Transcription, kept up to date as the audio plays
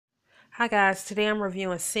Hi guys, today I'm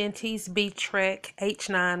reviewing Sentey's B-Trek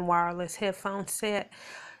H9 wireless headphone set.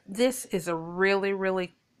 This is a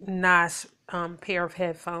really nice pair of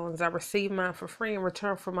headphones. I received mine for free in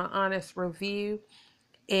return for my honest review.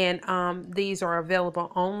 And these are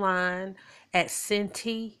available online at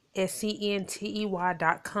Sentey, SENTEY.com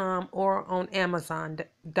or on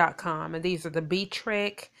Amazon.com. And these are the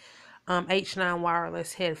B-Trek H9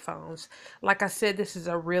 wireless headphones. Like I said, this is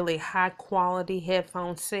a really high quality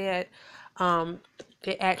headphone set. Um,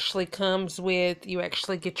 it actually comes with, you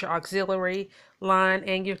actually get your auxiliary line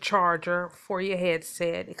and your charger for your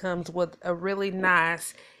headset. It comes with a really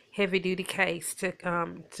nice heavy duty case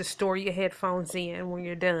to store your headphones in when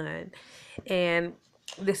you're done. And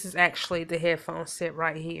this is actually the headphone set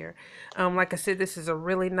right here. Like I said, this is a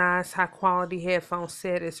really nice high quality headphone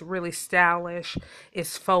set. It's really stylish.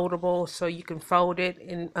 It's foldable, so you can fold it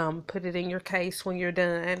and put it in your case when you're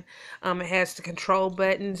done. It has the control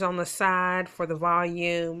buttons on the side for the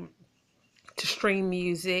volume, to stream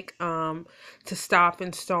music, to stop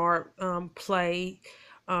and start play.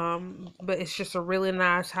 But it's just a really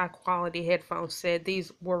nice high quality headphone set.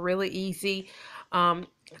 These were really easy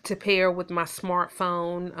to pair with my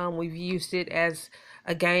smartphone. We've used it as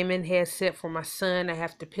a gaming headset for my son. I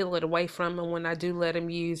have to peel it away from him when I do let him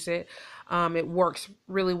use it. It works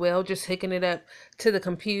really well just hooking it up to the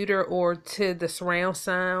computer or to the surround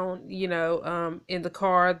sound, in the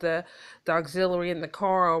car, the auxiliary in the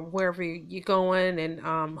car or wherever you're going, and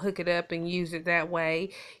hook it up and use it that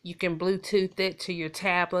way. You can Bluetooth it to your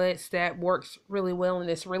tablets. That works really well, and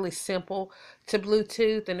it's really simple to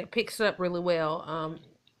Bluetooth, and it picks up really well.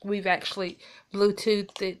 We've actually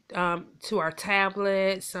Bluetoothed it to our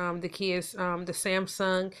tablets, the kids, the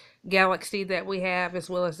Samsung Galaxy that we have, as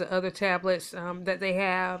well as the other tablets that they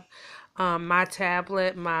have. My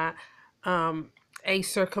tablet, my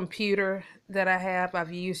Acer computer that I have,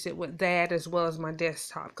 I've used it with that as well as my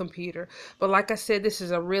desktop computer. But like I said, this is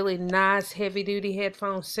a really nice heavy duty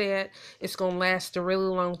headphone set. It's going to last a really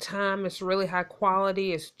long time. It's really high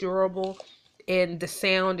quality. It's durable, and the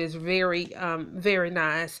sound is very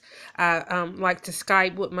nice. I like to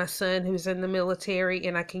Skype with my son who's in the military,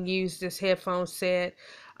 and I can use this headphone set,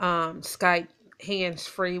 Skype hands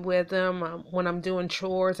free with them. When I'm doing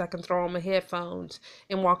chores, I can throw on my headphones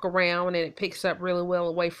and walk around, and it picks up really well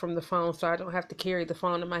away from the phone, so I don't have to carry the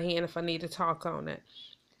phone in my hand if I need to talk on it.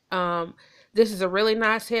 Um, this is a really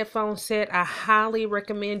nice headphone set. I highly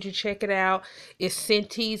recommend you check it out. It's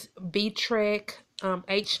Sentey's B-Trek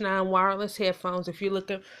H9 wireless headphones. If you're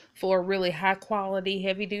looking for a really high quality,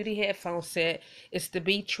 heavy duty headphone set, it's the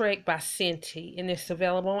B-Trek by Sentey, and it's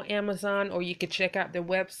available on Amazon, or you can check out their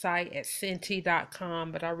website at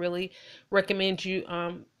Sentey.com. But I really recommend you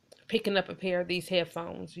picking up a pair of these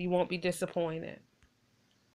headphones. You won't be disappointed.